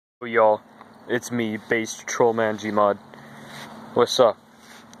Y'all, it's me, Base Trollman Gmod. What's up?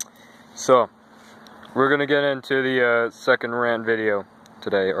 So, we're gonna get into the second rant video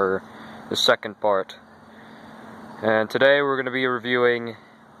today, or the second part. And today we're gonna be reviewing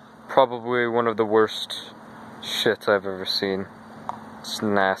probably one of the worst shits I've ever seen. It's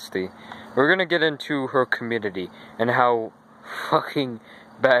nasty. We're gonna get into her community and how fucking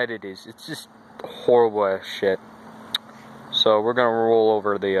bad it is. It's just horrible ass shit. So we're gonna roll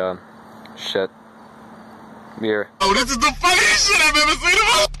over the shit here. Oh, this is the funniest shit I've ever seen.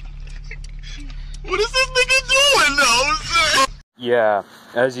 What is this nigga doing though? Yeah,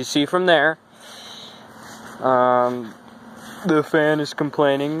 as you see from there, the fan is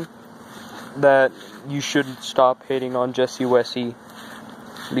complaining that you should stop hating on Jessy Wessy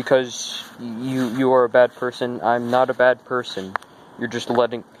because you are a bad person. I'm not a bad person. You're just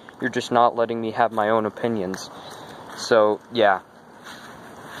not letting me have my own opinions. So, yeah.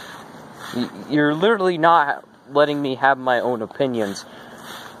 You're literally not letting me have my own opinions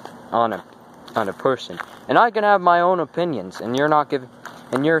on a person. And I can have my own opinions, and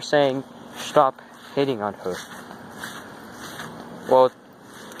you're saying stop hating on her.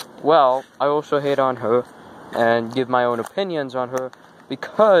 Well, I also hate on her and give my own opinions on her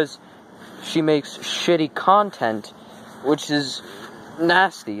because she makes shitty content, which is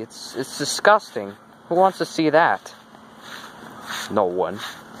nasty. It's disgusting. Who wants to see that? No one.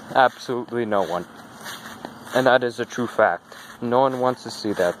 Absolutely no one. And that is a true fact. No one wants to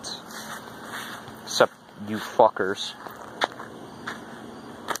see that. Except you fuckers.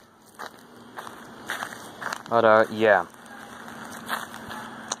 But, yeah.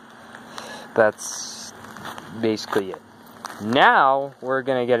 That's basically it. Now, we're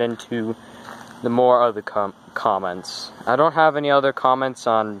gonna get into the more other comments. I don't have any other comments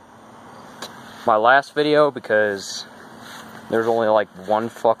on my last video because there's only like one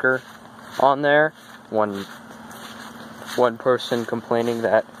fucker on there. One person complaining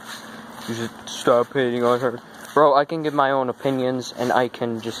that you should stop hating on her. Bro, I can give my own opinions and I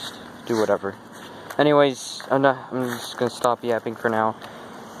can just do whatever. Anyways, I'm just gonna stop yapping for now.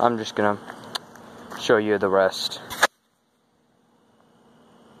 I'm just gonna show you the rest.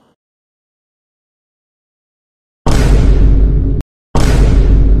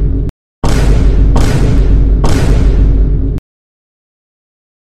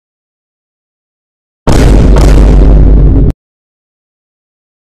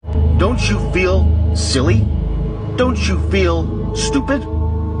 Don't you feel silly? Don't you feel stupid?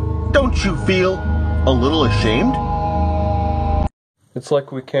 Don't you feel a little ashamed? It's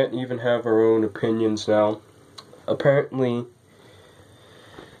like we can't even have our own opinions now. Apparently,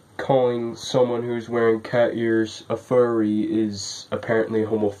 calling someone who's wearing cat ears a furry is apparently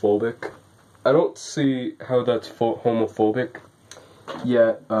homophobic. I don't see how that's homophobic,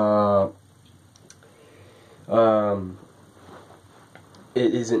 yet,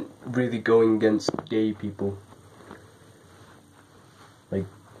 it isn't really going against gay people. Like,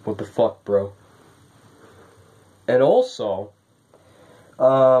 what the fuck, bro? And also,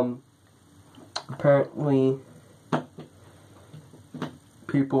 apparently,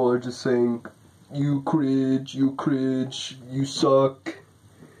 people are just saying, you cringe, you suck.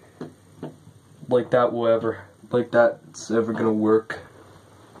 Like that's ever gonna work.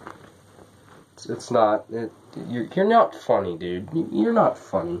 It's not. You're not funny, dude. You're not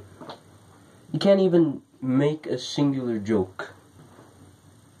funny. You can't even make a singular joke.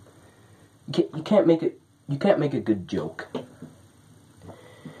 You can't make it. You can't make a good joke.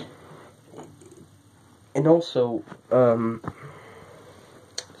 And also,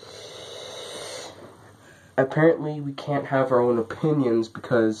 apparently we can't have our own opinions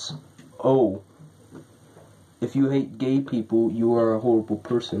because, oh, if you hate gay people, you are a horrible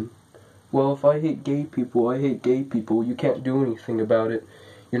person. Well, if I hate gay people, I hate gay people. You can't do anything about it.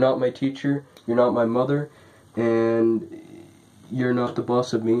 You're not my teacher, you're not my mother, and you're not the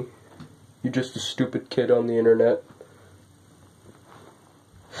boss of me. You're just a stupid kid on the internet.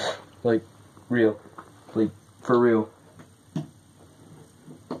 Like, real. Like, for real.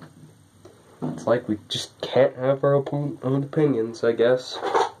 It's like we just can't have our own opinions, I guess.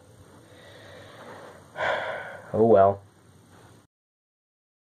 Oh well.